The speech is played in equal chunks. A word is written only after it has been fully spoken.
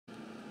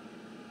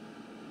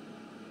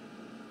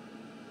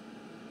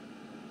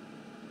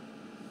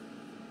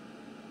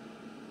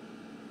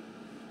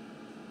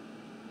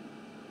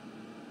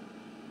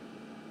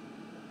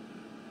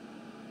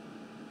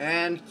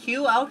And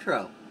cue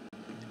outro.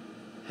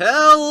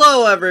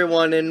 Hello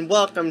everyone and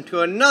welcome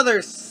to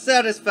another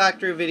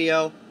Satisfactory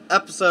video,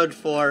 episode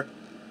 4,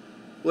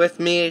 with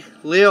me,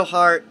 Leo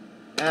Hart,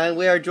 and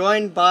we are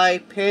joined by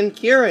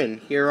Kieran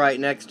here right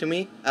next to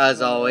me,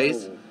 as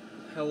always.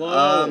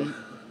 Hello.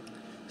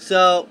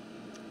 So,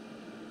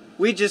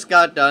 we just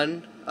got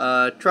done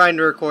trying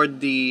to record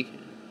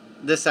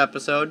this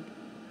episode.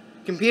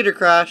 Computer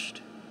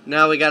crashed,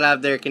 now we gotta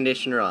have the air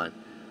conditioner on.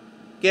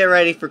 Get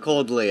ready for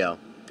cold Leo,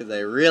 because I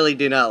really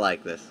do not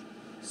like this.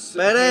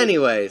 But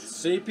anyways,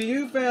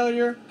 CPU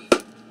failure.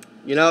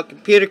 you know,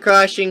 computer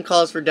crashing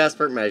calls for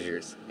desperate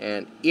measures,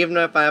 and even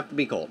if I have to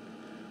be cold.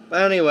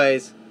 But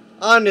anyways,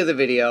 on to the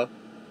video.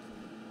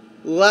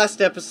 Last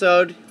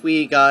episode,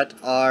 we got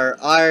our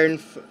iron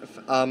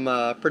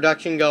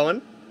production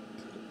going,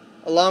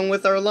 along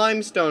with our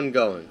limestone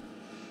going.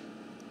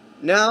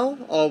 Now,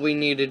 all we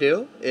need to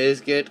do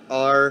is get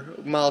our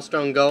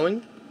milestone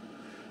going.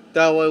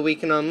 That way we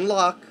can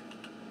unlock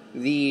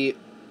the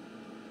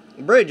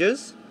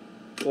bridges,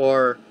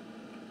 or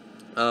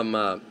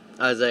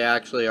as they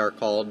actually are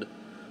called,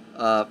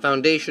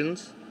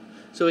 foundations.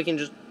 So we can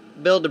just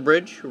build a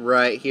bridge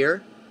right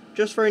here,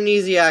 just for an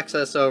easy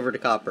access over to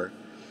copper.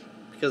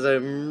 Because I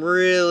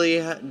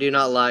really do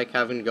not like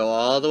having to go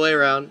all the way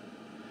around,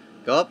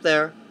 go up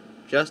there,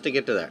 just to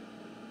get to there.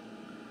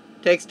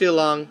 Takes too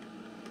long,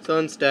 so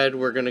instead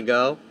we're going to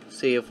go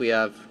see if we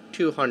have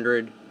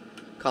 200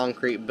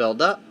 concrete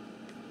build up.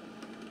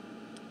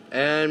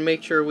 And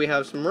make sure we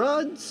have some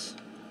rods.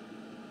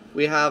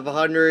 We have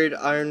 100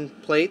 iron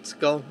plates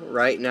go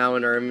right now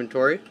in our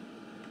inventory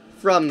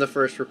from the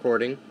first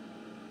recording.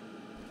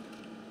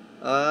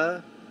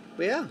 But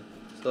yeah,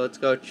 so let's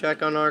go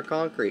check on our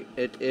concrete.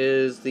 It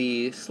is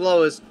the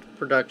slowest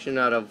production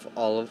out of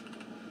all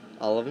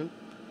of them.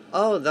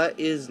 Oh, that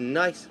is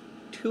nice.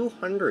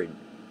 200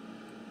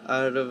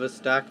 out of a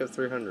stack of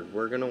 300.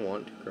 We're gonna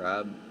want to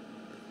grab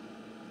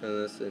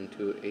this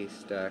into a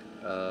stack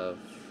of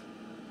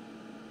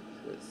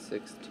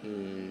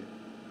 16.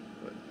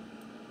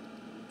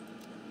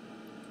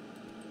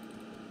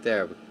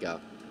 There we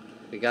go.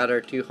 We got our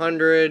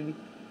 200.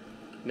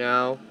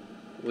 Now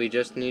we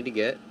just need to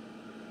get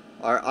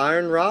our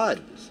iron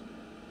rods.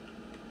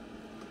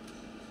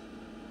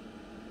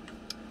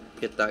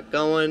 Get that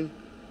going.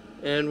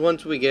 And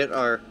once we get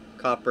our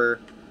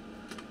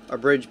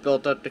bridge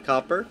built up to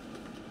copper,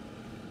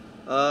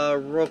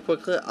 real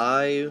quickly,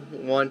 I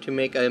want to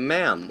make a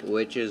MAM,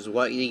 which is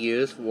what you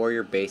use for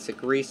your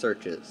basic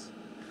researches.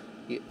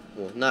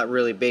 Well, not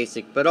really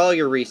basic, but all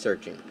your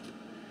researching.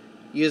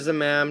 Use a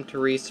MAM to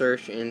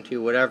research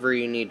into whatever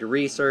you need to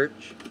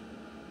research,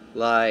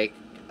 like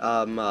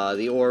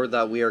the ore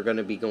that we are going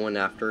to be going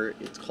after.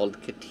 It's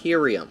called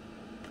Caterium.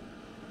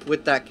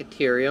 With that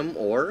Caterium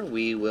ore,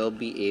 we will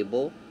be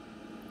able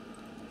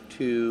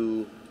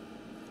to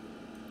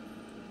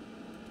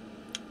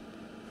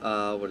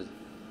what is it?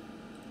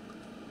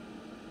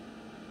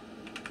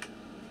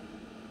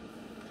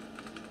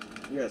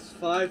 Yes,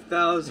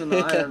 5,000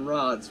 iron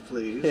rods,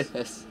 please.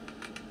 Yes.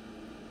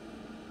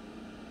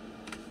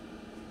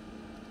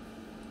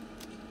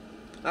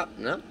 Oh,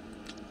 no.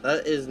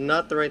 That is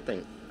not the right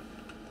thing.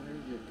 There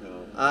you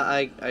go.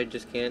 I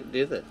just can't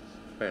do this,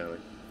 apparently.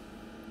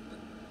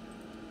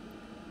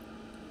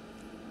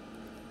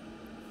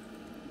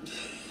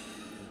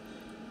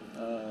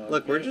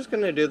 Look, we're just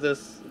gonna do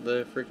this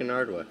the freaking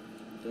hard way.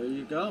 There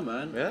you go,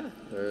 man. Yeah.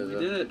 We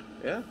did it.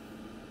 Yeah.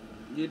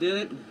 You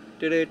did it.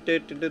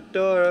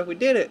 Dora, we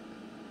did it.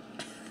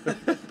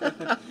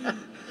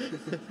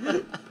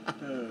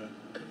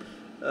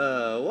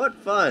 What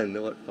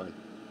fun! What fun!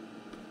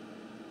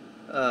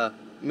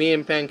 Me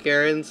and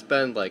Kieran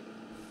spent like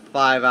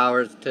 5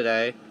 hours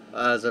today,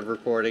 as of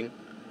recording,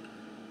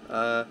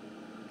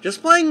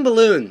 just playing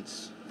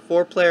balloons,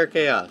 4-player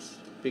chaos,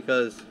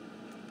 because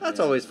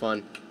that's always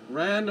fun.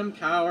 Random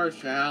tower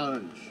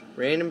challenge.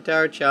 Random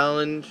tower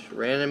challenge,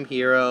 random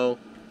hero,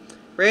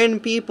 random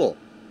people.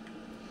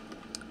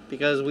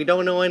 Because we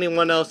don't know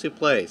anyone else who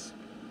plays.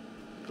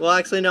 Well,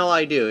 actually, no,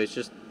 I do. It's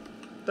just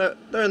they're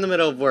in the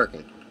middle of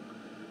working.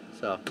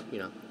 So, you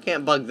know,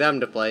 can't bug them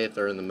to play if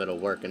they're in the middle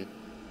of working.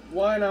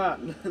 Why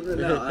not?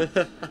 No.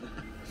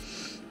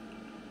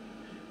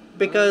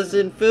 Because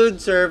in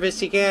food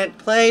service, you can't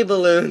play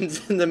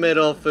balloons in the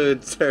middle of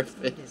food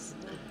service.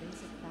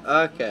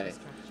 Okay,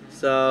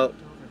 so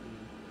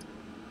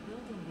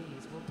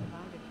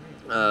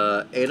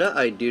Ada,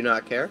 I do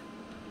not care.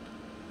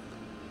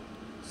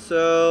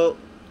 So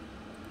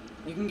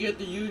You can get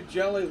the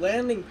U-Jelly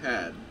landing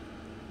pad.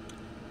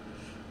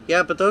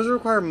 yeah, but those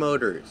require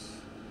motors.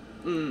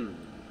 Hmm.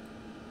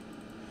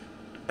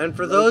 And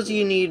for those,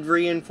 you need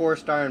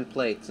reinforced iron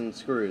plates and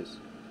screws.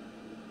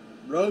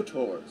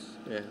 Rotors.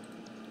 Yeah.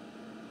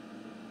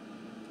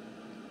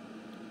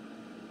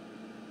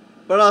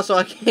 But also,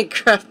 I can't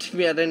craft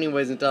them yet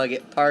anyways until I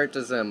get part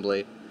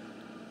assembly.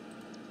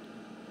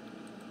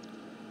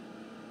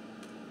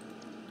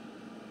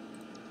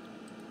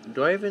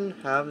 Do I even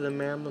have the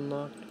MAM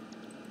unlocked?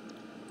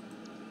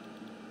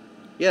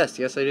 Yes,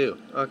 I do.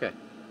 Okay.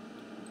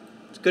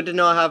 It's good to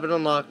know I have it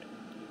unlocked.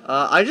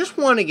 I just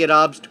want to get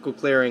obstacle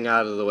clearing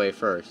out of the way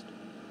first.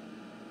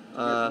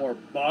 Get more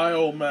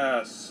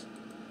biomass.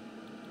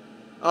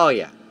 Oh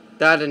yeah,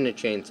 that and a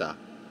chainsaw.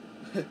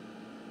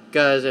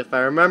 Because if I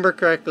remember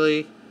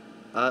correctly...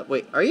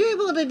 wait, are you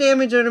able to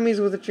damage enemies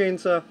with a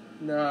chainsaw?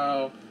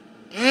 No.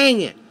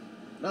 Dang it!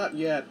 Not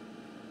yet.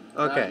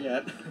 Okay. Not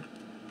yet.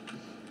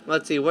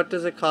 Let's see, what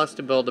does it cost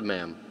to build a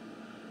MAM?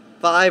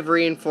 5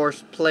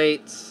 reinforced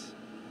plates,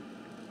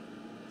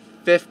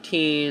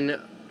 15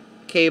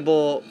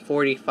 cable,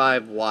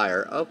 45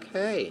 wire.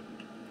 Okay.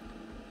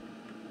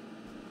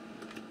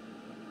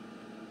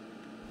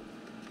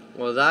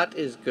 Well, that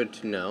is good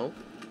to know.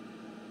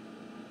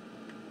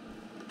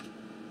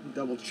 I'm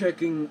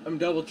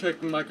double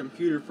checking my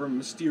computer for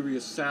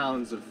mysterious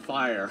sounds of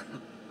fire.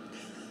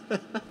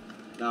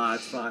 Nah,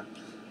 it's fine.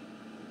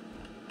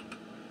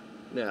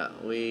 Yeah,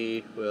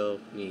 we will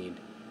need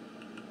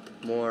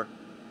more.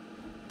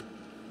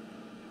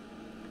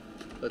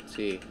 Let's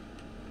see.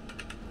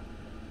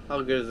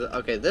 How good is it?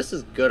 Okay, this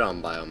is good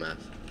on biomass.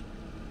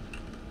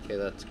 Okay,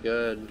 that's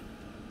good.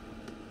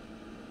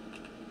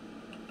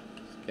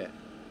 Okay.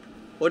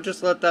 We'll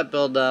just let that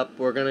build up.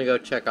 We're gonna go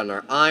check on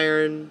our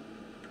iron.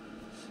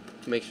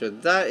 Make sure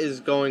that is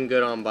going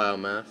good on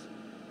biomass.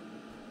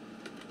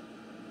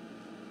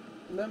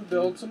 And then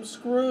build some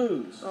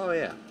screws. Oh,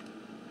 yeah.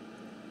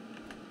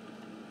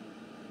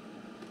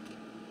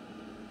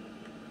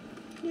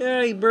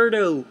 Yay,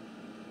 Birdo!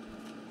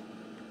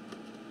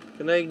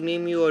 Can I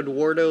name you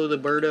Eduardo the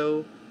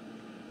Birdo?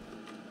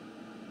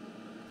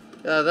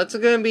 That's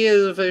gonna be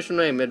his official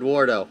name,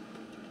 Eduardo.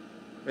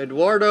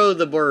 Eduardo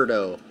the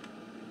Birdo.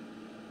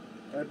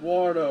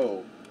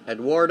 Eduardo.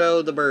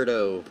 Eduardo the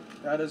Birdo.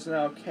 That is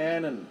now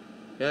canon.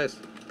 Yes,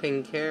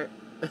 pink hair.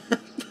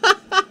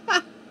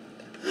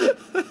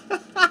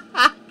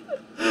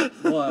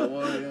 What?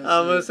 What are you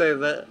I'm gonna say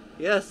that.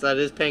 Yes, that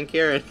is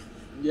Pankaren.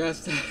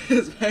 Yes, that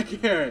is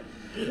Pankaren.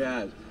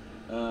 Yes.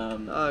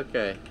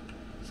 Okay.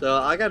 So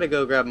I gotta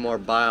go grab more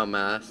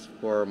biomass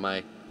for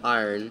my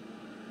iron.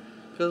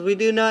 Because we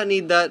do not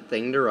need that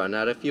thing to run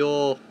out of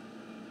fuel.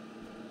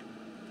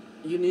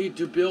 You need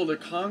to build a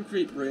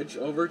concrete bridge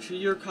over to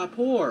your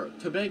kapor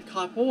to make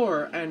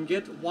kapor and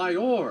get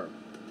wire.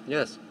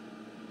 Yes.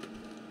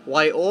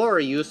 Why or are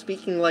you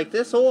speaking like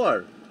this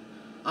or?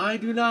 I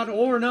do not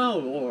or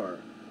know or.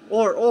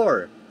 Or.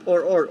 Or.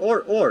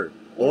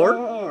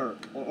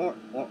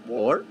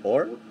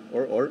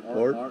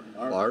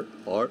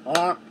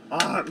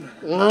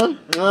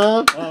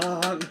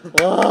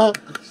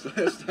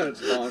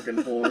 Starts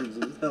honking horns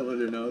and stuff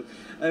with her nose.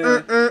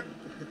 Anyway.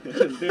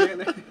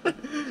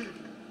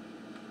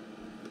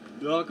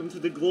 Welcome to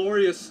the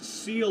glorious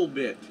seal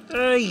bit.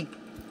 Hey!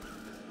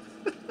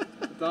 I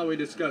thought we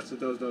discussed that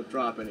those don't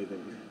drop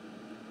anything.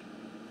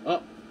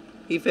 Oh.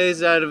 He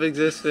phased out of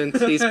existence.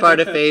 He's part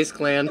of FaZe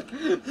Clan. That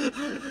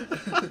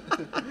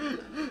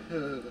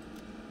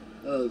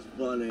was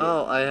funny.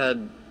 Oh, I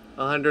had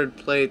 100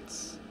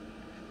 plates,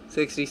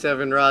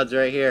 67 rods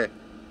right here.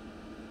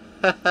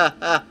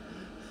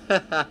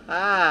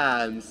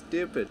 I'm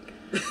stupid.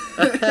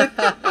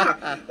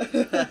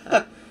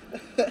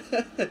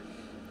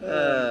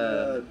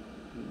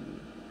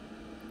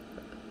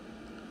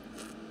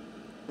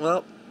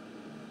 Well,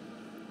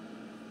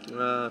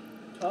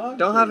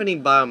 don't have any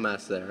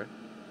biomass there.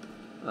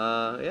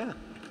 Yeah.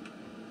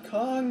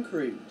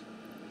 Concrete.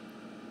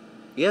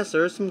 Yes,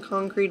 there is some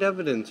concrete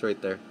evidence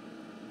right there.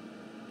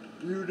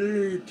 You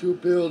need to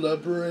build a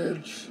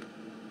bridge.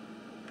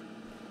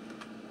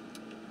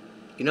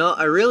 You know,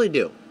 I really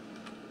do.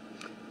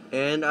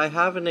 And I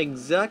have an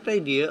exact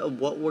idea of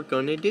what we're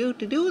going to do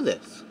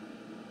this.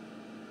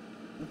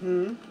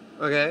 Mm-hmm.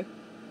 Okay?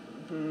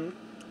 Mm-hmm.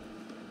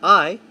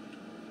 I'm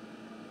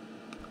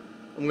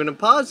going to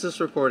pause this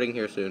recording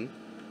here soon.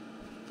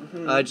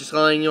 Mm-hmm. Just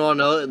letting you all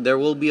know there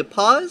will be a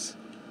pause.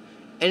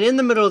 And in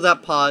the middle of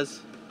that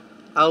pause,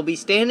 I'll be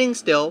standing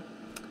still,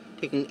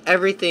 taking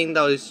everything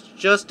that was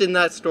just in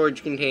that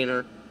storage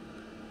container,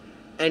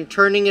 and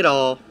turning it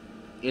all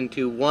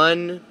into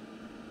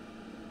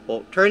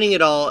turning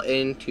it all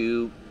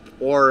into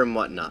ore and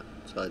whatnot.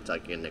 So it's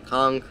like into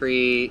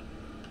concrete,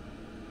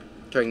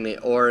 turning the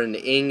ore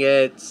into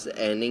ingots,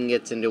 and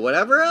ingots into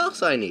whatever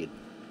else I need.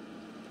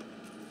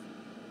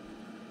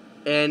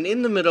 And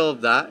in the middle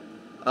of that,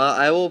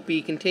 I will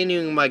be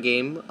continuing my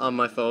game on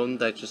my phone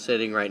that's just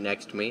sitting right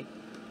next to me,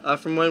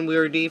 from when we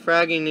were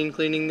defragging and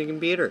cleaning the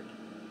computer.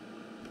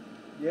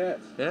 Yes.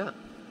 Yeah.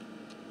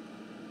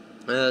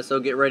 So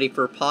get ready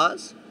for a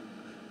pause.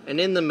 And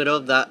in the middle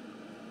of that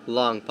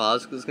long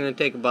pause, because it's going to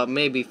take about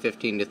maybe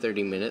 15 to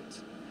 30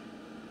 minutes.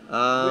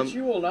 Which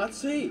you will not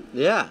see.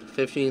 Yeah,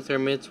 15 to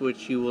 30 minutes,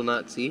 which you will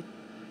not see.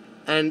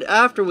 And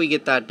after we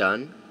get that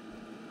done,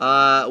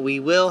 we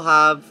will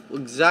have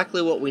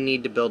exactly what we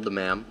need to build the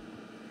MAM.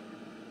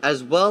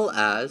 As well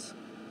as,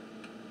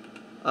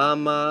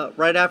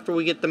 right after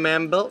we get the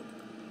MAM built,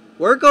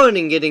 we're going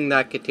and getting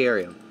that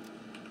Caterium.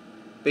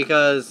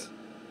 Because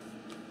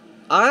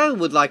I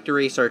would like to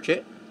research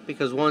it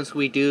because once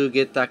we do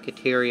get that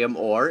Caterium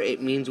ore,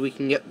 it means we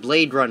can get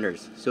Blade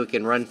Runners, so we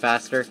can run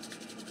faster.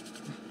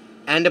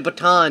 And a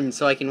baton,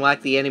 so I can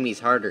whack the enemies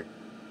harder.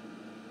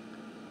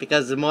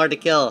 Because the more to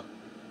kill,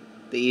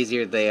 the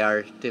easier they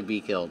are to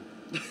be killed.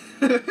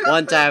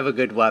 Once I have a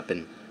good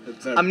weapon.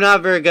 I'm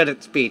not very good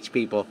at speech,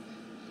 people.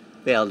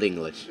 Failed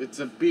English. It's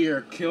a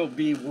beer kill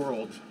bee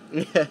world.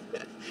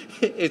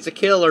 It's a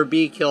kill or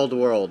be killed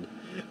world.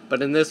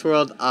 But in this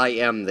world, I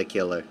am the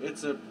killer.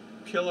 It's a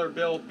killer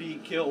bill bee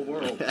kill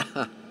world.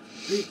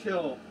 Bee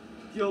kill.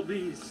 Kill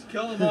bees.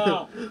 Kill them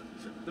all.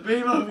 The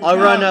bee movie. I'll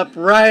run up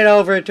right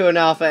over to an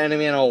alpha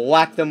enemy and I'll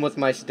whack them with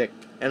my stick.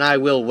 And I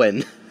will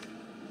win.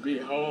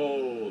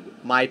 Behold.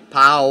 My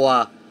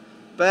power.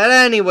 But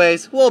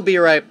anyways, we'll be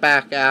right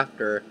back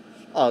after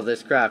all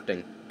this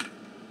crafting.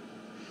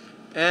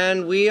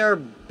 And we are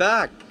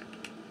back.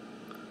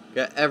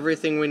 Got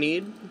everything we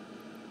need.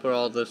 Put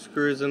all the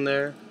screws in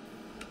there.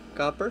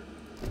 Copper.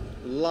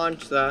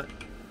 Launch that.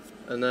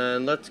 And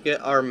then let's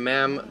get our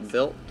MAM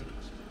built.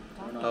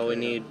 Oh, we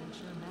need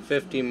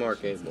 50 more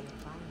cable.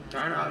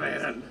 Turn off,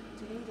 Aiden.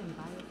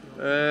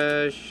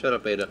 Shut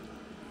up, Ada.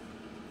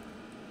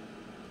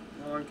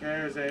 No one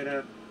cares,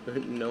 Ada.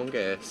 No one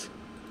cares.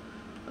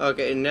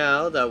 Okay,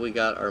 now that we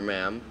got our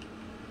MAM,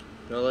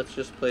 now let's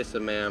just place the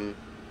MAM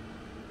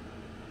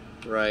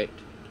right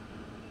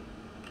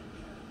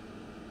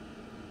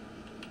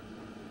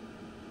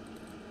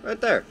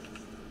there.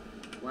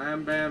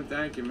 Wham bam,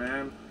 thank you,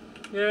 ma'am.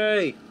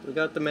 Yay! We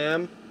got the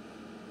MAM.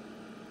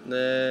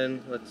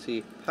 Then, let's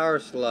see, power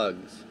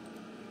slugs.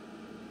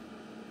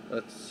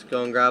 Let's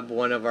go and grab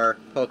one of our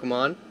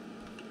Pokemon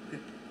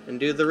and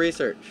do the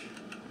research.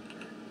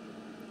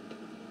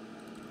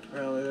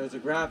 Apparently there's a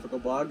graphical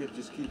bug that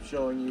just keeps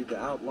showing you the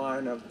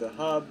outline of the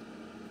hub.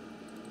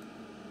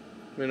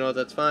 You know,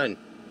 that's fine.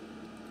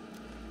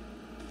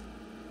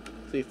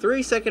 See,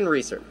 3-second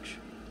research.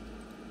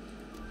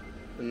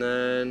 And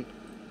then...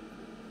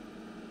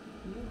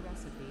 New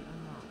recipe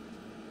unlocked.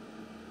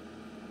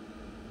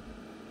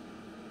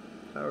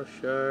 Power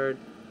shard.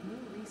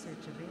 New research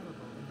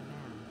available in the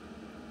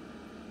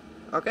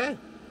MAM. Okay.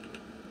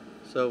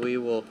 So we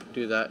will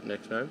do that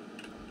next time.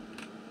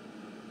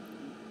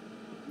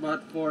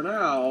 But for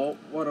now,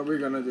 what are we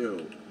gonna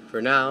do?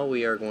 For now,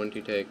 we are going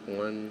to take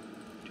 1,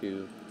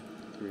 2,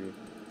 3,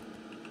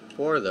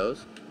 4 of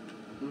those.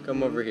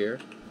 Come over here.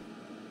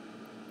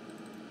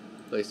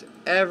 Place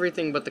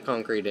everything but the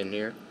concrete in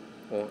here.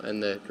 Well,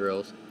 and the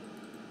drills.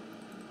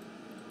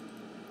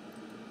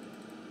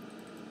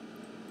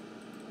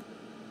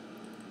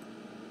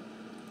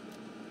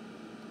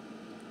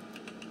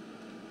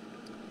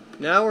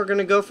 Now we're going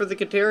to go for the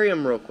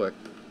Caterium real quick.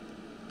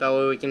 That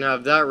way we can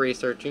have that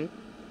researching.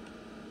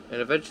 And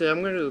eventually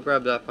I'm going to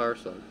grab that power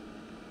slug.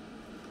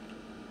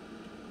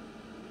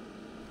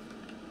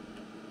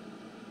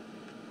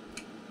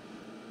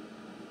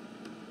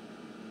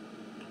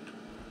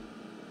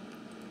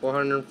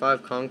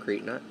 $405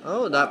 concrete.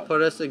 Oh, that Wow.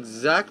 put us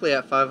exactly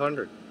at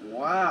 500.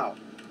 Wow.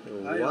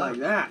 How do you like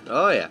that?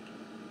 Oh yeah.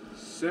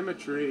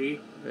 Symmetry.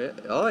 Yeah.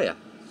 Oh yeah.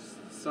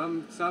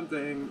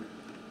 Something.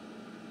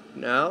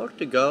 Now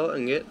to go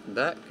and get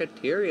that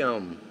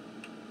Caterium.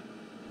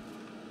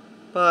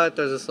 But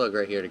there's a slug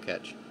right here to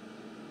catch.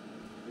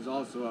 There's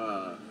also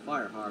a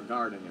fire hog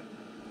guarding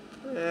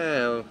it.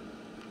 Yeah,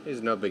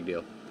 he's no big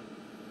deal.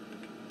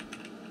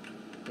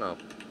 Oh.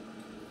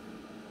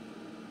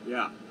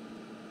 Yeah.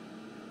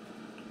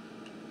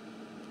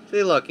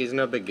 See, look, he's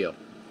no big deal.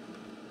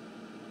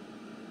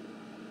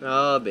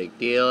 No big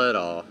deal at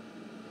all.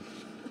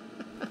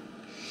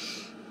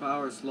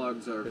 Power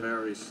slugs are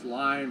very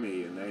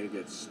slimy and they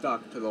get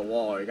stuck to the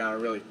wall. You gotta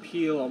really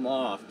peel them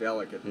off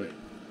delicately.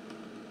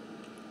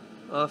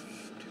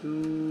 Off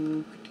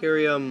to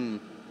Caterium.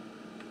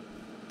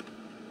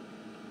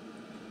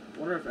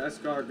 Wonder if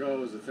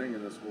escargot is a thing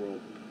in this world.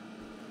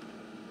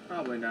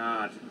 Probably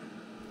not.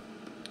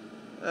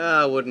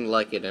 I wouldn't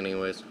like it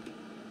anyways.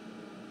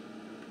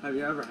 Have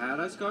you ever had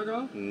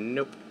escargot?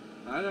 Nope.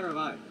 Neither have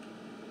I.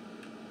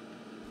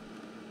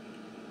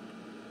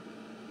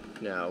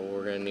 Now, what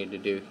we're going to need to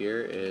do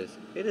here is...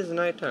 It is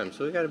nighttime,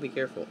 so we got to be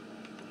careful.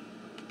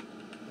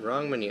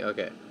 Wrong menu.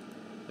 Okay.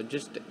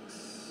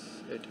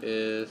 Logistics. It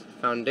is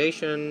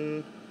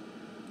foundation.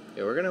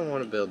 Yeah, we're going to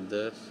want to build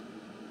this.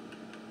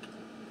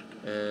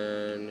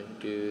 And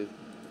do...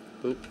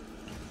 Boop.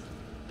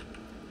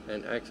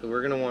 And actually,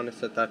 we're going to want to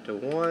set that to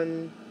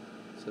 1.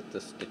 Set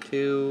this to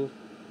 2.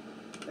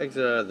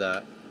 Exit out of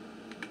that.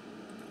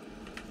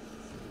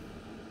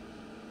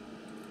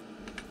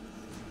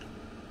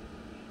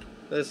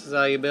 This is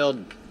how you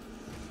build.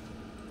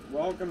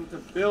 Welcome to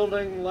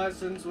Building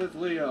Lessons with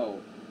Leo.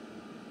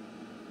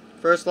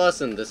 First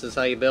lesson, this is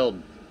how you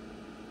build.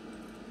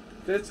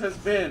 This has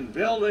been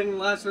Building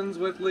Lessons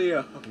with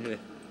Leo.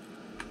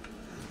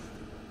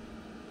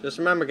 Just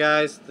remember,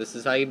 guys, this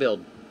is how you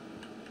build.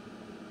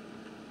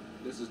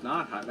 This is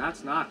not how,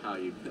 that's not how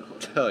you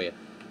build. Oh, yeah.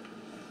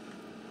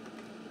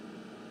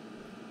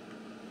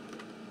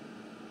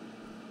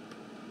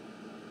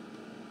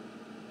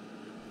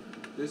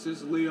 This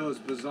is Leo's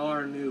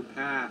bizarre new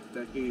path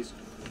that he's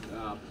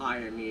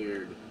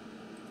pioneered.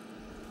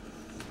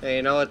 Hey,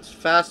 you know, it's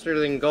faster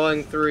than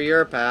going through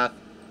your path.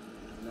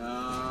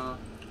 No.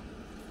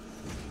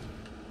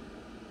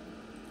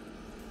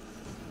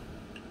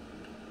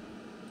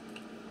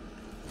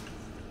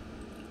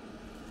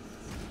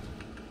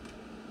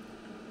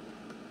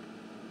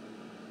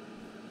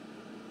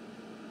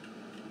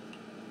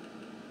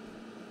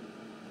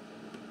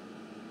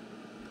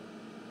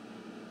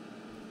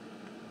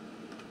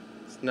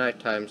 It's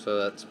nighttime, so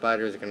that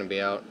spider's gonna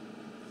be out.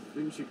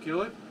 Didn't you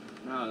kill it?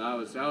 No, that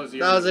was the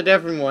That was a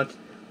different one.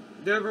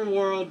 different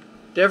world.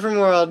 Different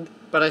world,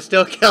 but I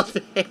still killed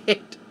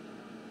it.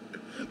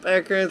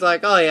 Raccoon's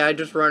like, oh yeah, I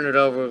just run it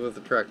over with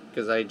the truck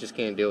because I just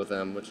can't deal with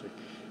them.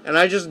 And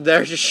I just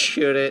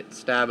shoot it,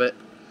 stab it.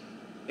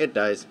 It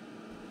dies.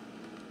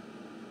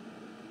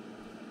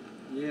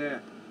 Yeah.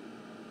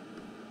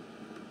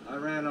 I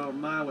ran over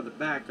mine with a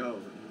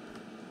backhoe.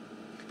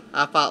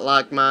 I fought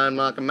like mine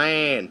like a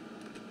man.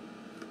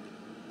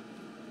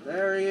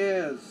 There he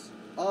is,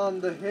 on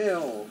the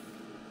hill.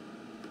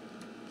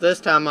 This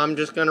time I'm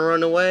just gonna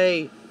run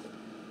away.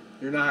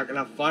 You're not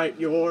gonna fight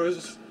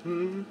yours?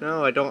 Hmm?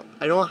 No, I don't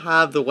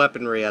have the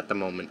weaponry at the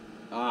moment.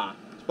 Ah.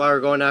 That's why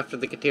we're going after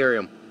the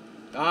Caterium.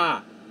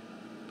 Ah.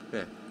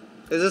 Yeah.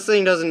 Because this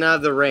thing doesn't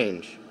have the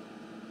range.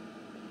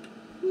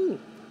 Ooh.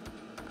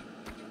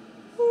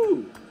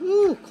 Ooh.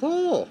 Ooh,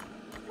 cool.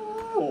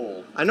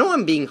 Cool. I know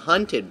I'm being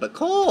hunted, but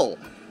cool.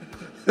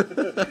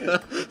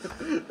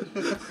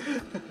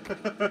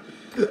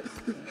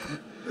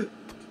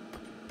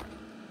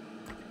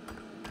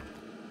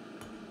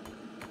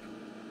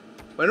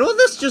 When will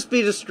this just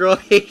be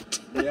destroyed?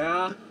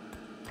 Yeah.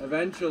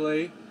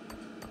 Eventually.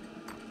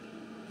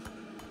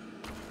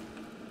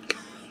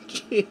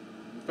 Gee.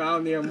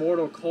 Found the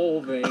immortal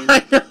coal vein.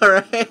 I know,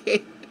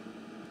 right?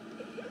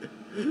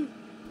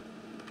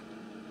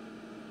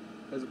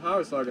 There's a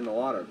power slug in the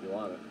water if you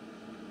want it.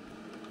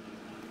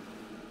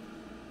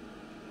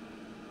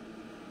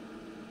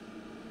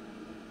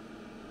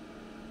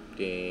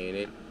 Dang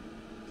it.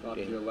 It's off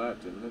to your left,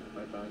 isn't it?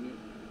 Right behind you.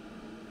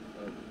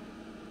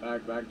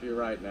 Back to your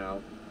right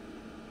now.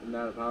 Isn't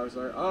that a power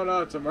slug? Oh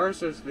no, it's a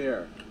Mercer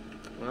sphere.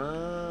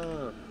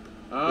 Wow.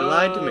 Oh, You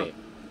lied to me.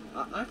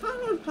 I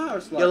found a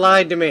power slug. You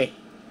lied to me.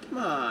 Come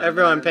on.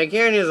 Everyone, man.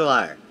 Pankarian is a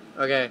liar.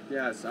 Okay.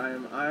 Yes, I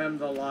am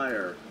the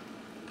liar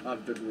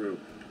of the group.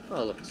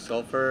 Oh, look,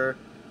 sulfur.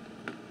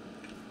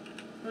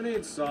 Who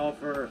needs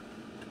sulfur?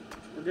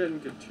 We're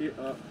getting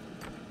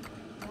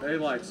they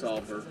like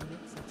sulfur.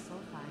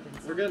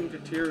 We're getting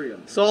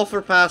deuterium.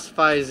 Sulfur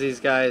pacifies these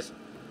guys.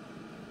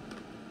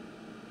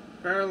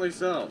 Apparently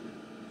so.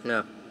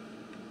 No.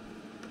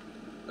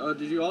 Oh,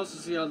 did you also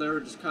see how they were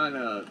just kind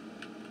of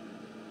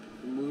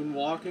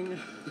moonwalking?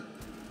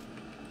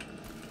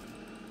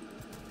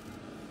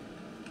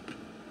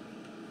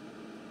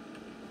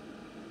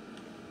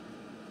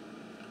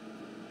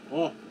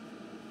 Oh.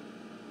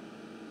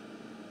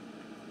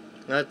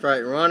 That's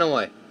right, run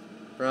away.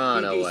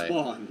 Run Pinky away.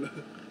 spawn.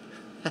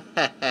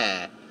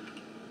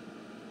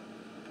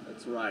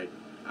 That's right.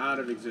 Out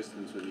of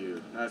existence with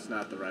you. That's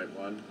not the right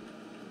one.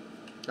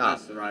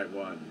 That's the right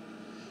one.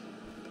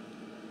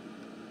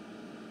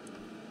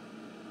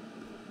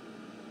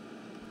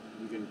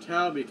 You can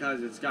tell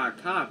because it's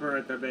got copper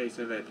at the base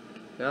of it.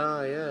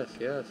 Ah, yes,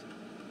 yes.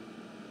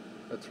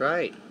 That's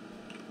right.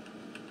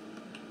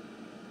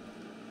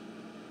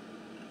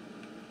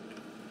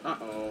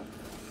 Uh-oh.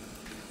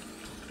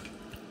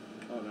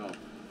 Oh no.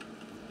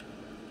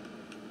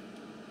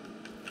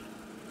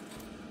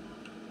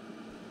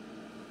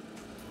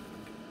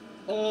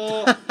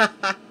 Oh!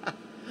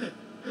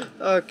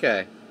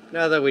 Okay.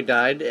 Now that we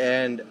died,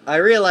 and I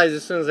realized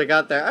as soon as I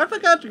got there, I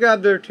forgot to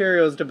grab the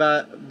materials to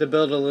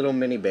build a little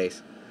mini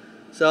base.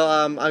 So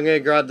I'm gonna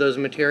grab those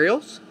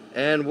materials,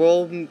 and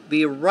we'll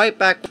be right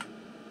back.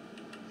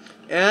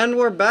 And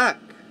we're back.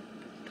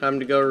 Time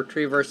to go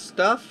retrieve our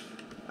stuff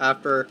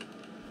after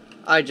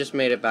I just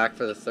made it back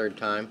for the third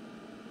time.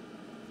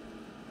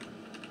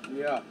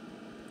 Yeah.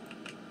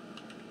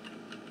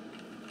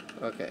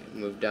 Okay,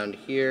 move down to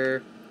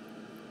here.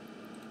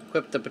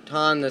 Equip the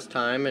baton this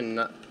time, and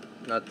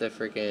not the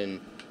freaking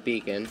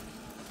beacon.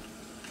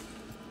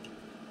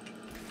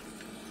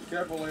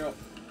 Careful, Leo.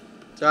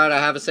 It's alright, I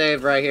have a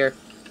save right here.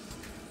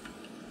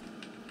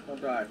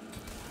 Don't die.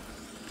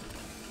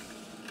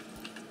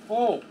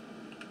 Oh!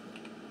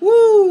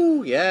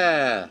 Woo!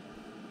 Yeah!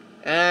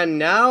 And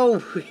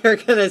now we're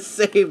gonna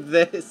save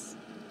this.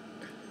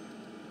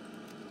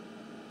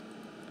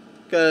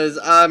 Because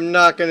I'm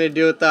not gonna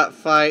do it that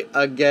fight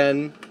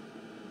again.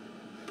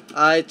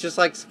 It's just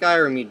like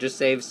Skyrim, you just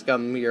save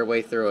scum your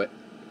way through it.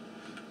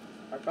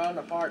 I found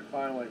a heart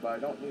finally, but I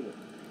don't need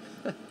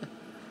it.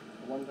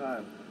 One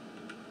time.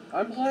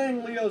 I'm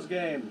playing Leo's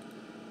game.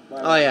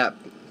 Oh yeah,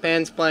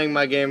 Pan's playing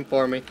my game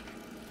for me.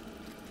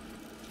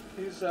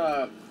 He's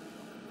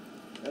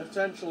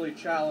essentially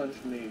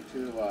challenged me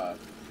to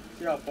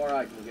see how far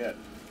I can get.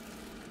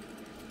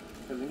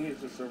 Because he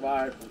needs to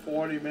survive for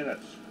 40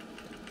 minutes.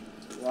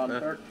 We're on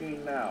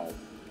 13 now.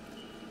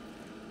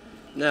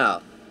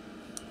 Now,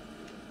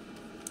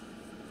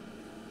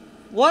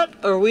 what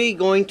are we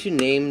going to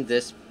name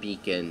this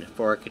beacon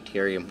for a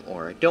Caterium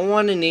ore? I don't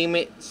want to name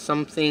it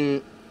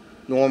something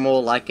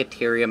normal like a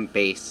Caterium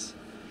base.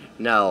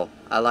 No,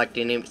 I like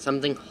to name it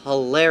something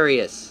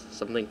hilarious,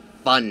 something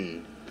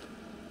fun.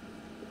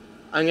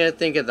 I'm going to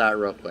think of that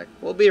real quick.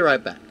 We'll be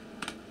right back.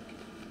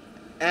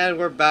 And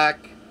we're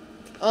back.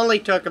 Only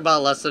took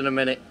about less than a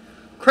minute.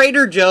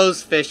 Crater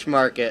Joe's Fish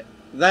Market.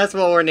 That's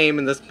what we're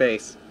naming this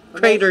base.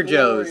 Crater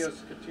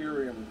Joe's.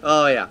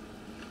 Oh yeah.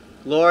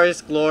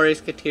 Glorious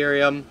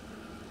Caterium.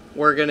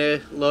 We're gonna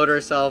load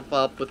ourselves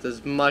up with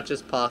as much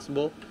as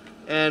possible.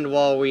 And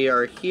while we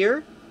are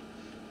here,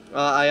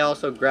 I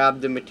also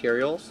grabbed the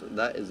materials.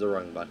 That is the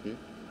wrong button.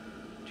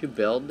 To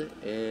build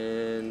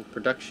in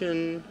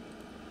production.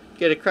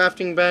 Get a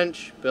crafting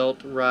bench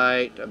built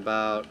right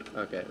about...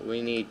 Okay,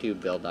 we need to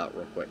build out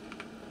real quick.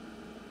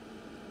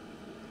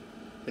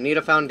 We need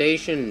a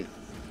foundation.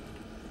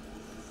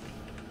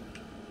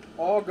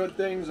 All good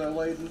things are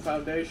laid in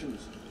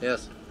foundations.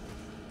 Yes.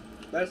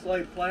 Best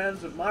laid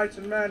plans of mice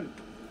and men.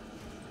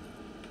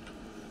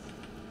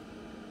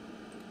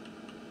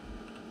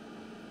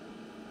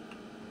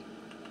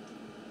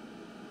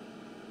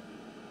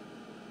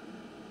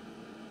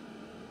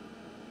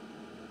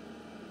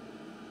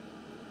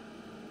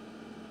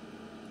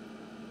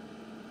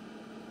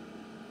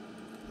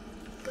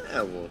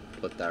 And we'll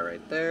put that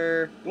right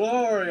there.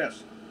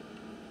 Glorious.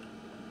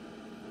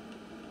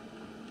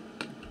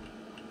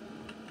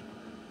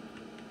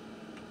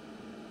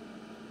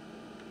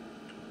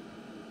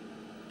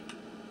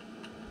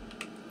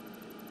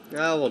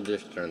 Now we'll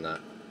just turn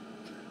that.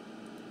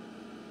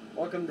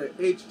 Welcome to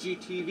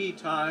HGTV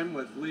time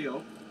with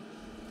Leo.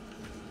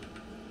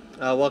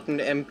 Welcome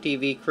to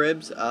MTV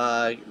Cribs.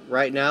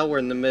 Right now we're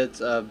in the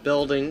midst of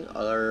building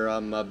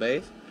our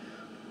base.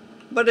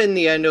 But in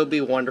the end it'll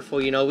be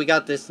wonderful. You know, we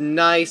got this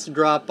nice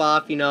drop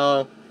off, you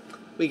know.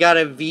 We got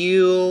a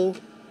view.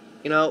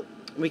 You know,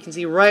 we can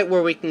see right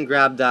where we can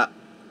grab that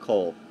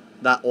coal.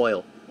 That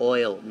oil.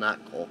 Oil,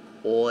 not coal.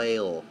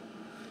 Oil.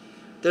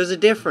 There's a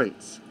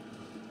difference.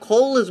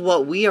 Coal is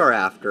what we are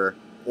after.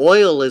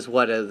 Oil is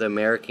what the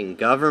American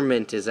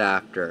government is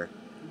after.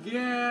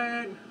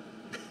 Yeah.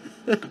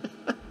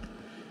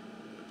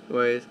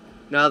 Anyways,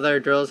 now that our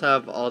drills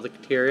have all the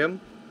Caterium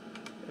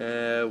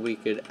we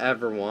could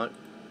ever want.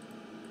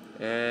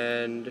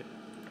 And...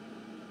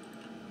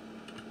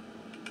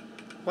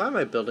 why am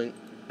I building...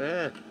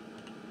 Because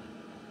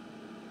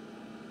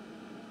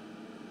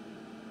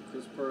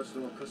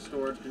personal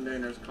storage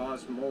containers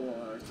cost more,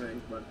 I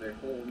think, but they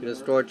hold Get more. a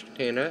storage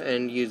container,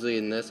 and usually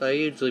in this, I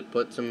usually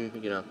put some,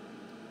 you know...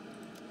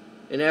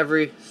 in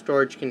every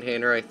storage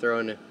container, I throw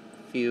in a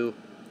few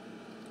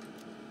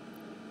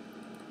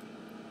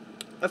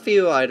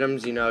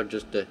items, you know,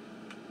 just to...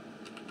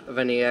 of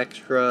any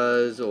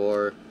extras,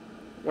 or...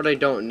 what I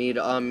don't need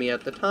on me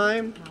at the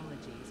time.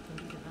 Technologies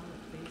can be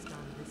developed based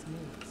on this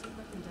new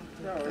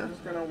superconductive. No, we're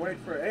just gonna wait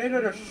for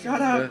Ada to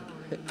shut up!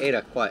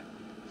 Ada, quiet.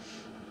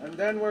 And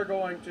then we're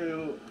going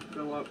to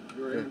fill up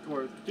your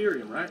inventory with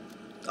Caterium, right?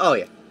 Oh,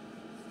 yeah.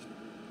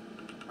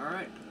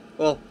 Alright.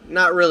 Well,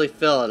 not really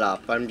fill it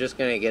up. I'm just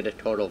gonna get a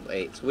total of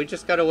 8. So we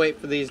just gotta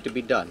wait for these to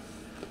be done.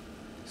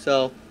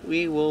 So,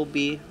 we will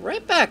be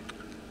right back.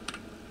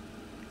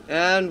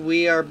 And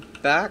we are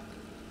back.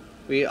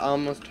 We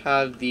almost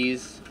have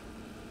these.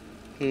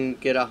 Can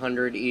get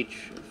 100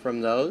 each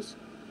from those.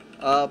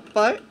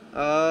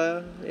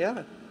 Yeah.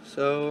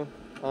 So,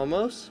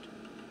 almost.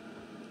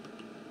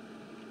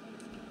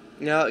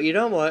 Now, you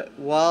know what?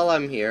 While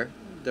I'm here,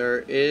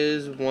 there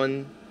is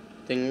one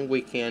thing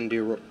we can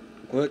do real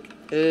quick,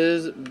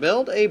 is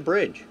build a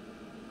bridge.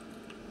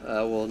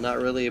 Well,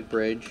 not really a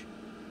bridge,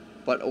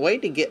 but a way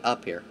to get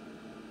up here.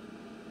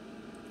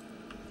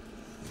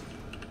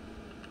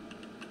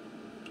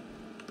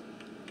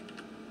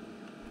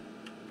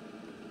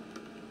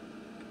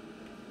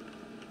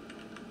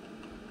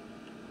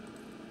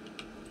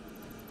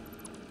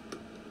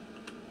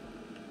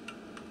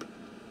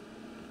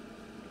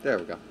 There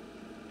we go.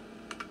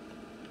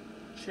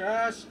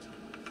 Chest.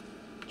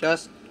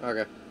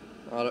 Okay.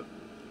 Got it.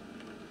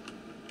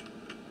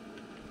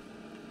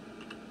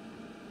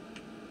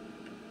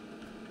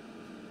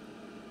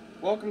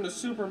 Welcome to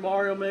Super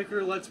Mario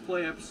Maker Let's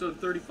Play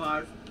episode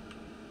 35.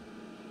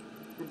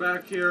 We're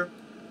back here.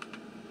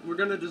 We're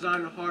gonna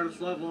design the hardest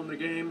level in the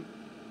game.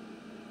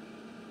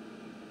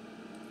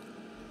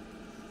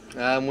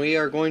 We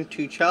are going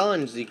to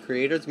challenge the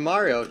creators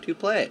Mario to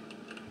play it.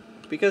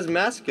 Because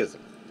masochism.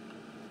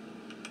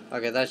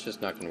 Okay, that's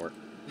just not gonna work.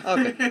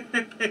 Okay.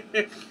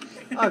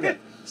 Okay,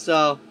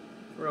 so,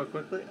 real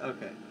quickly,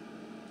 okay.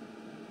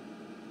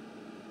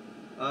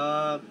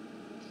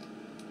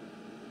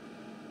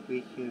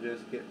 We can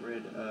just get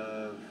rid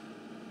of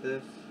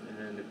this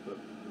and put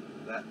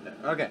that there.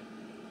 Okay.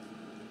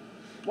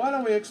 Why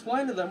don't we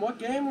explain to them what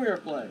game we are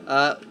playing?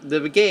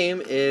 The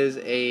game is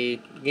a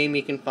game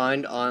you can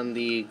find on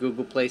the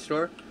Google Play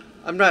Store.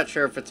 I'm not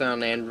sure if it's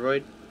on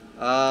Android.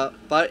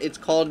 But it's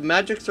called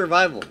Magic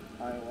Survival.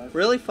 iOS.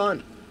 Really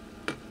fun.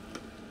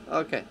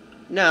 Okay.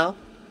 Now,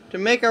 to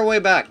make our way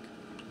back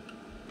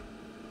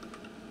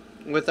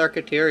with our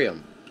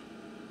Caterium.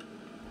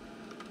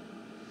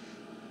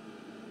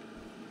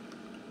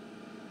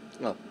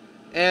 Oh,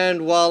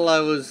 and while I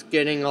was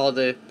getting all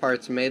the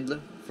parts made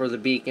for the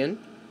beacon,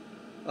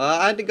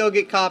 I had to go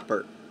get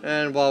copper.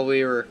 And while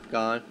we were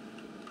gone,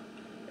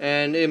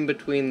 and in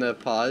between the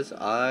pause,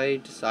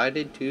 I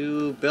decided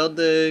to build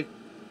the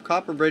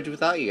copper bridge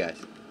without you guys.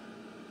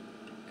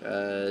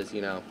 Because,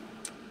 you know,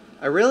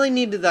 I really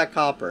needed that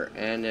copper,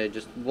 and it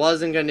just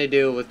wasn't going to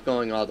do with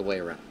going all the way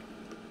around.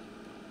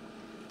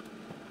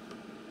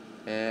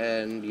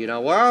 And, you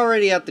know, we're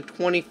already at the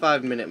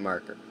 25-minute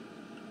marker.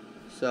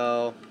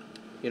 So,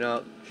 you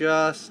know,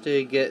 just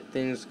to get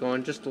things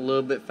going just a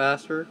little bit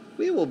faster,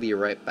 we will be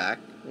right back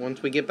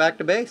once we get back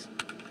to base.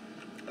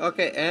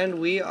 Okay, and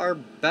we are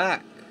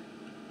back.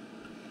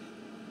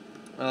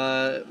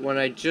 When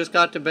I just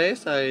got to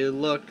base, I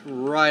looked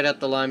right at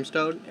the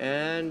limestone,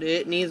 and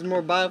it needs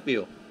more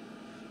biofuel.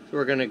 So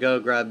we're gonna go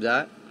grab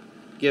that,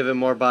 give it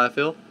more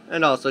biofuel,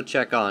 and also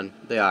check on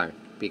the iron,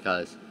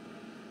 because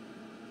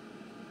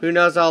who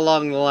knows how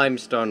long the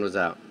limestone was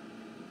out.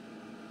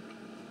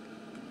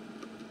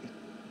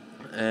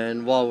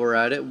 And while we're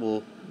at it,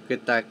 we'll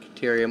get that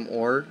Caterium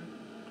ore,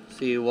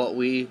 see what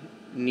we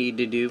need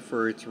to do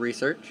for its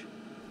research.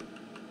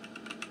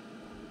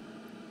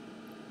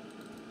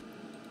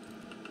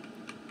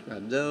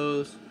 Grab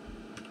those,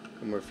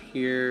 come over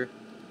here,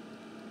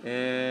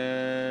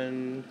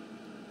 and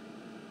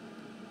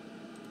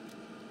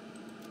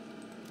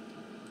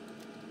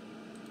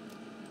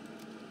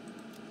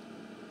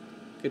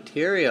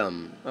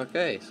Caterium.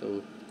 Okay,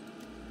 so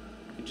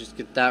we just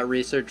get that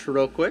research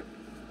real quick.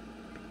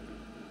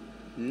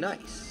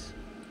 Nice.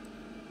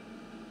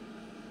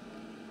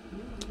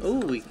 Oh,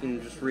 we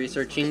can just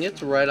research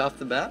ingots right off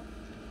the bat.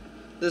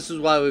 This is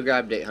why we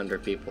grabbed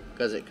 800 people,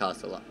 because it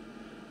costs a lot.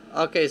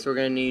 Okay, so we're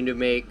going to need to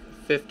make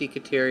 50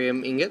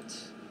 Caterium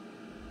ingots.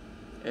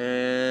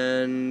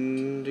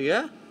 And,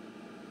 yeah.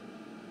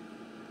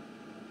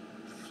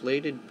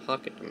 Inflated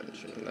pocket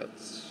dimension.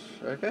 That's,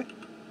 okay.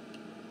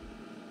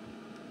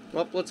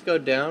 Well, let's go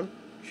down,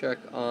 check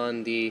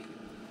on the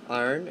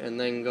iron, and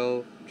then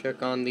go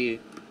check on the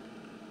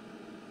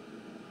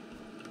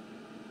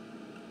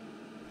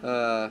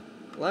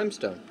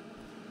limestone.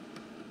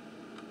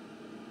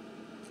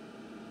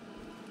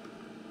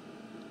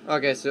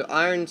 Okay, so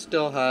iron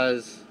still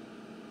has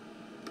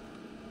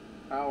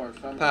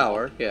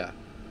power, yeah.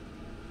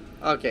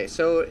 Okay,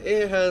 so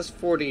it has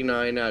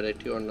 49 out of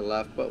 200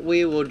 left, but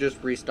we will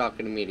just restock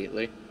it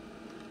immediately.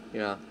 You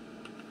know,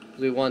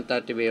 we want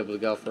that to be able to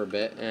go for a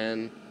bit,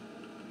 and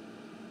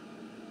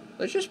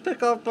let's just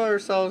pick up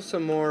ourselves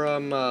some more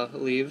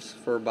leaves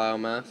for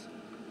biomass.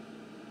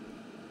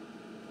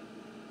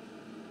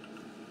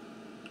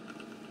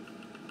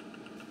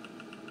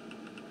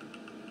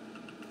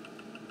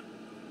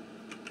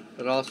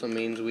 It also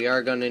means we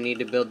are going to need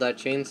to build that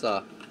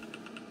chainsaw.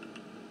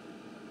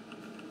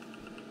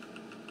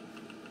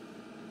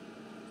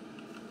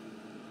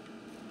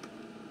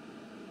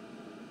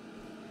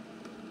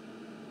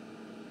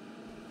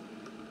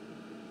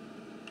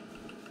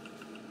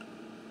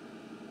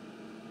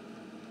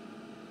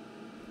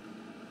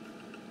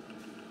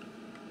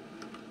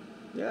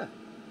 Yeah.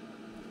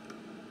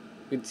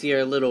 You can see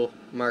our little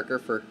marker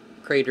for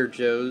Crater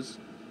Joe's.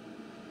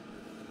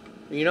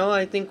 You know,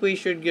 I think we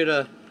should get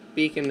a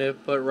beacon to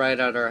put right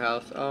at our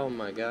house. Oh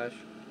my gosh.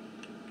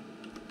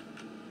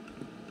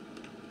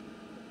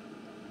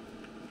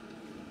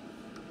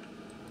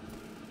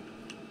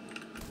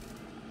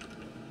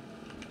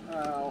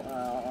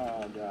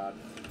 Oh god.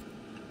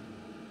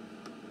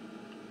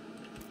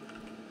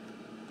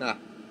 Ah.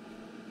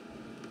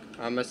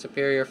 I'm a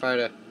superior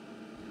fighter.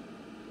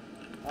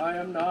 I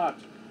am not.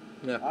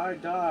 No. I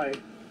die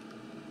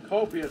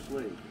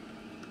copiously.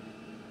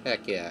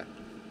 Heck yeah.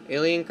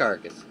 Alien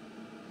carcass.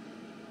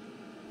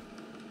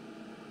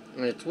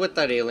 And it's with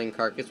that alien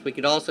carcass we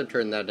could also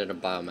turn that into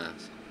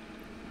biomass.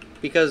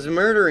 Because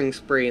murdering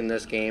spree in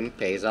this game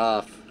pays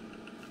off.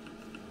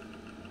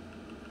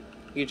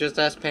 You just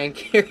asked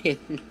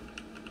Pancarian.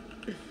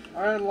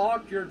 I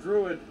unlocked your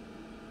druid.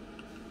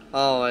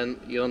 Oh, and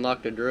you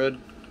unlocked a druid?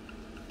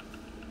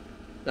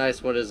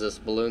 Nice, what is this,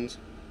 balloons?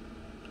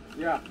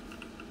 Yeah.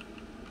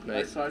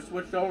 Nice. So I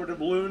switched over to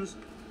balloons.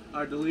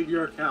 I delete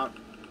your account.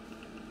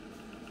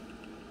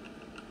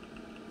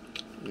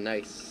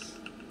 Nice.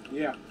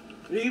 Yeah.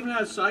 It even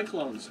has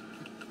cyclones.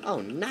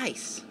 Oh,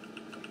 nice.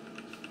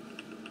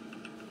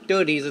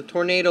 Dude, he's a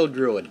tornado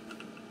druid.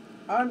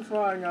 I'm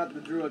trying out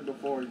the druid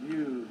before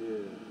you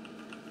did.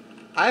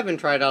 I haven't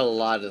tried out a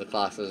lot of the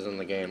classes in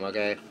the game,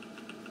 okay?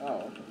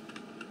 Oh, okay.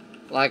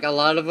 Like, a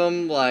lot of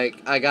them,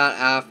 like, I got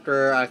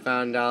after I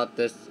found out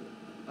this,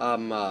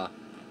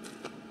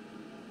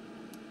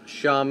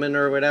 shaman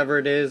or whatever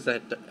it is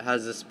that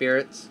has the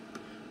spirits,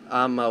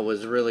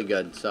 was really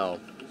good, so.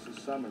 This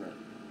is summoner.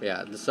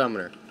 Yeah, the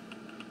summoner.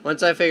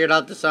 Once I figured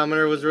out the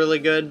summoner was really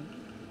good,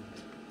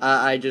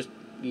 I just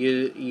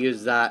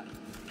used that.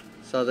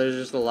 So there's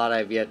just a lot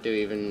I've yet to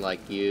even,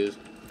 like, use.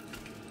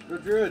 The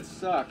druid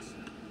sucks.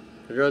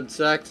 The road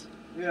sucks?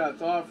 Yeah,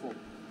 it's awful.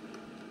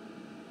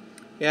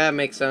 Yeah, it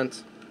makes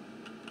sense.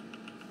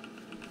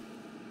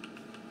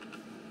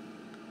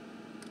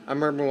 I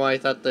remember when I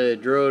thought the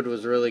Druid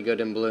was really good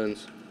in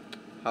balloons.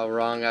 How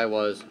wrong I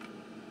was.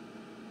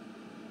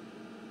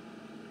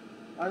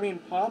 I mean,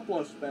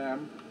 Poplar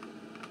spam,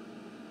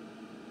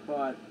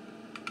 but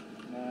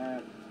nah.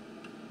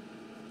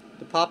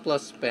 The Poplar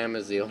spam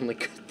is the only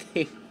good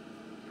thing.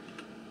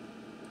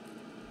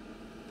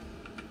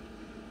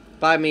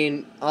 But I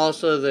mean,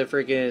 also the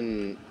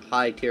freaking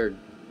high tier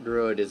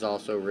Druid is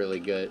also really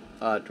good.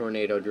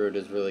 Tornado Druid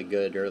is really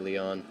good early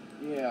on.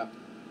 Yeah.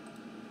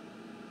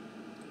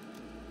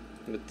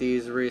 With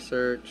these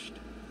researched.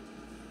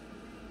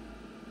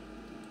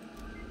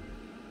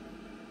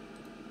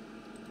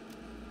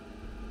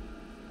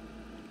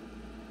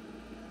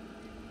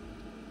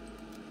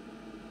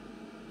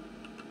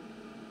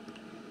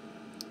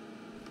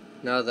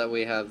 Now that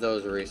we have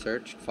those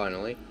researched,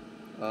 finally,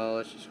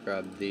 let's just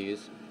grab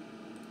these.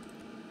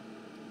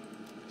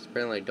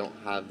 Apparently I don't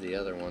have the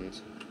other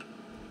ones.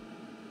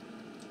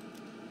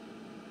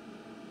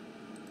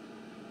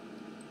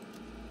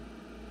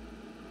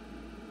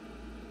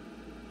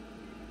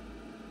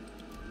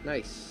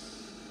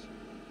 Nice.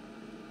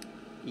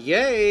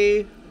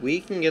 Yay! We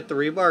can get the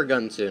rebar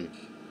gun soon.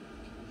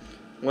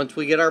 Once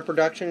we get our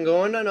production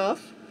going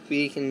enough,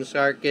 we can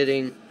start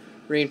getting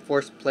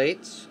reinforced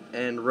plates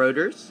and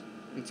rotors.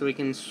 And so we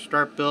can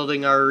start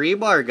building our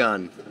rebar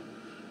gun.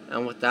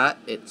 And with that,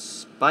 it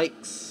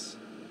spikes.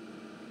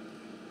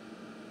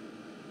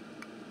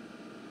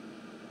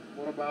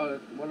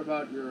 What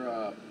about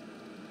your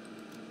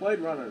Blade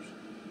Runners?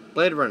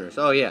 Blade Runners.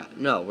 Oh yeah.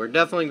 No, we're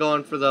definitely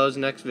going for those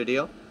next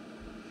video.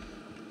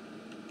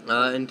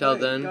 Until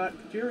hey, then. Got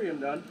Caterium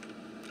done.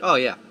 Oh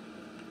yeah.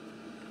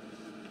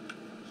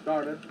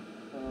 Started.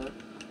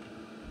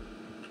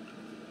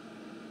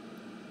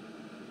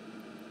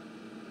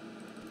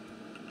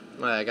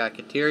 I got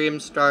Caterium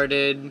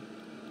started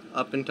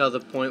up until the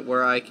point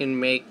where I can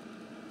make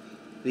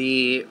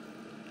the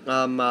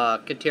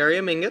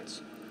Caterium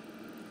ingots.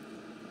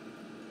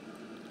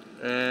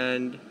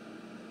 And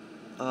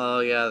oh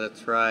yeah,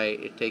 that's right.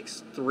 It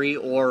takes 3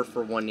 ore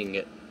for 1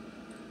 ingot.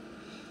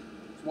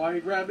 That's why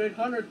you grabbed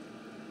 800.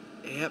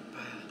 Yep.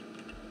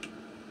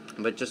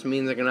 But it just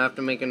means I'm gonna have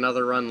to make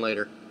another run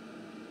later.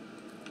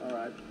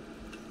 Alright.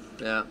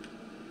 Yeah.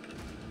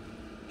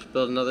 Just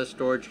build another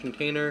storage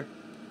container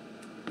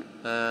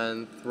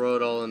and throw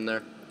it all in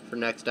there for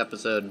next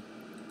episode.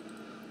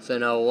 So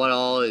know what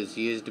all is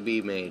used to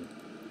be made.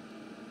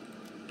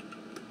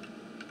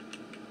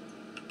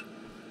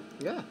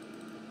 Yeah.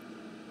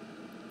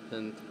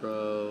 And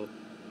throw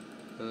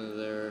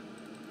there,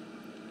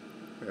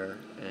 there,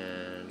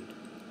 and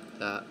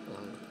that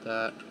along with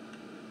that.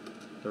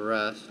 The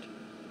rest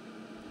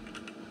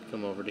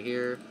come over to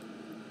here.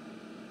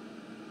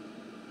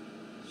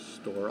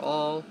 Store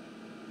all.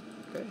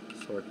 Okay,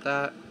 sort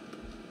that.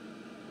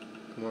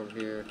 Come over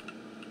here.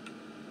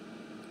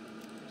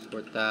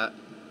 Sort that.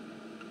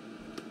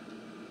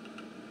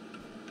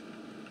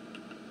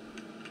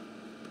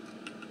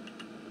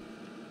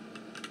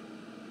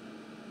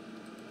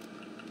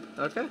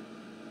 Okay.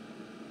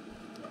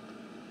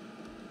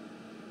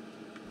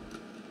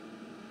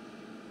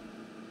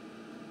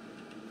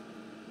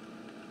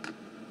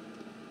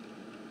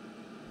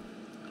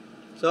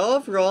 So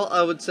overall,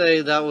 I would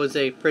say that was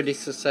a pretty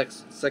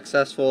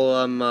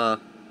successful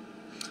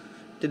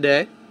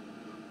today.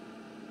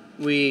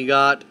 We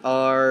got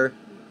our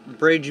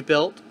bridge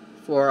built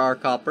for our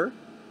copper,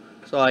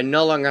 so I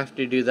no longer have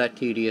to do that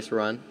tedious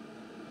run.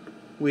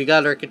 We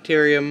got our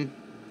Caterium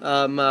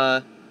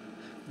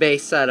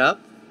base set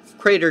up.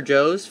 Crater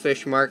Joe's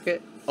Fish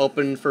Market,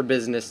 open for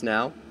business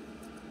now.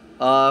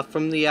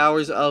 From the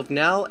hours of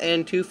now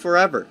and to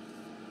forever.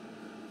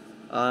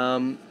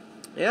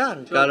 Yeah,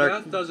 Till got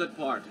death does it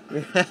part.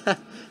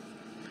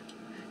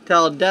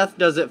 Till death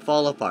does it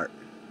fall apart.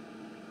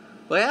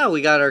 Well, yeah,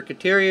 we got our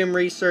Caterium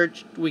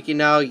researched. We can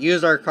now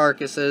use our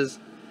carcasses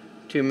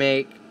to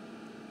make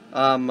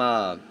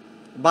biomass.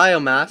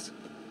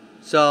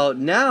 So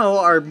now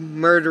our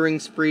murdering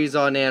sprees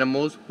on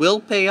animals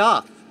will pay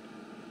off.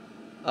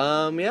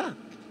 Yeah.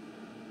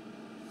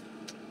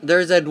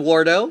 There's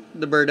Eduardo,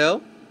 the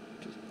birdo,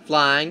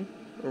 flying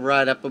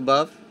right up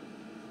above.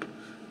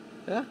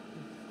 Yeah.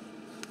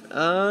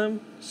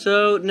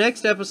 So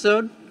next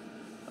episode,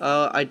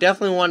 I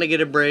definitely want to get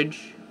a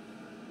bridge,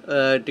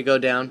 to go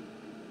down.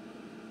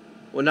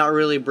 Well, not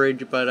really a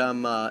bridge, but,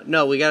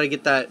 no, we gotta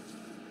get that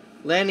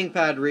landing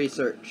pad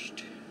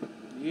researched.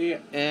 Yeah.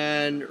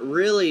 And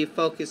really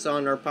focus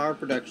on our power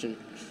production.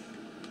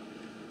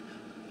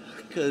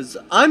 Because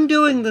I'm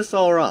doing this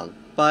all wrong.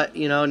 But,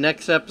 you know,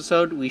 next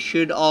episode, we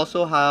should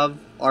also have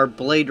our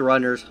Blade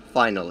Runners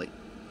finally.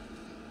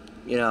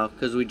 You know,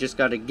 because we just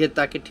got to get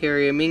that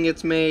Caterium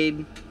ingots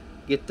made.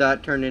 Get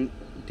that turned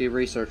into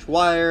research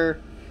wire.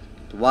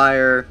 The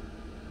wire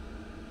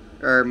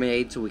are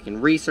made so we can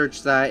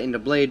research that into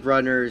Blade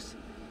Runners.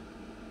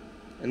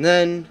 And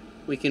then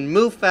we can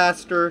move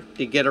faster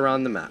to get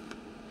around the map.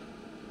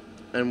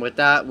 And with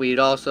that, we'd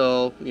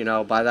also, you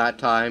know, by that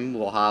time,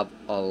 we'll have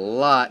a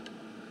lot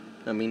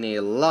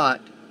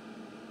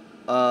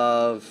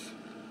of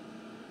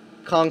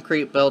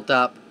concrete built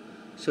up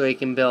so we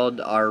can build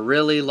our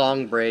really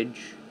long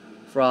bridge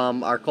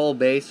from our coal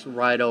base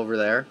right over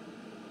there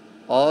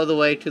all the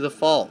way to the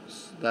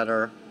falls that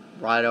are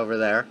right over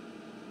there.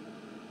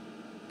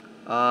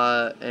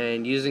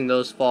 And using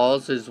those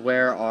falls is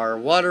where our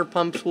water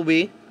pumps will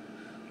be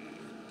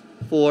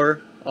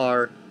for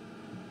our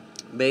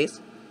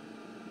base,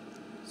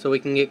 so we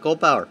can get coal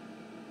power.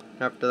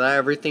 After that,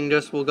 everything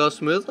just will go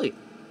smoothly.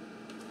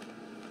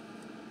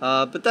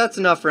 But that's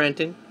enough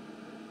ranting.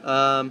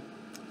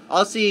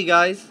 I'll see you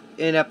guys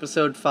in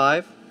episode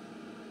 5,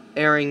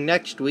 airing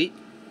next week.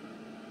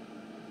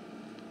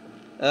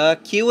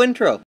 Cue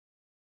intro.